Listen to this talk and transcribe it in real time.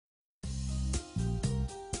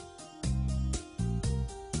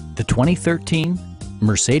the 2013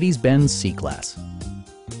 Mercedes-Benz C-Class.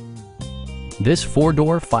 This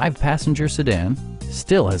four-door, five-passenger sedan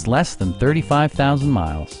still has less than 35,000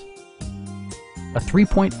 miles. A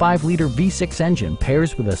 3.5-liter V6 engine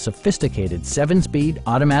pairs with a sophisticated 7-speed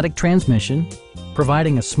automatic transmission,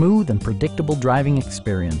 providing a smooth and predictable driving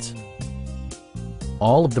experience.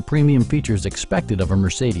 All of the premium features expected of a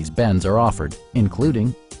Mercedes-Benz are offered,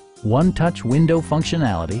 including one-touch window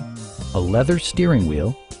functionality, a leather steering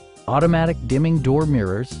wheel, automatic dimming door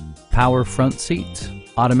mirrors, power front seats,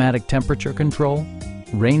 automatic temperature control,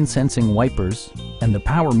 rain-sensing wipers, and the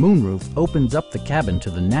power moonroof opens up the cabin to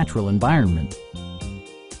the natural environment.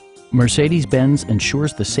 Mercedes-Benz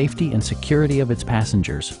ensures the safety and security of its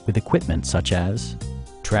passengers with equipment such as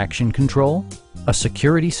traction control, a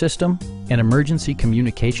security system, an emergency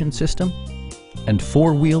communication system, and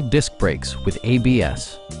four-wheel disc brakes with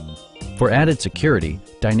ABS. For added security,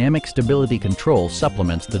 dynamic stability control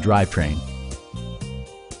supplements the drivetrain.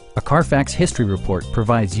 A Carfax history report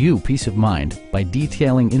provides you peace of mind by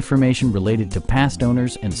detailing information related to past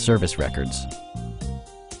owners and service records.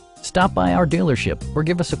 Stop by our dealership or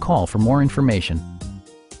give us a call for more information.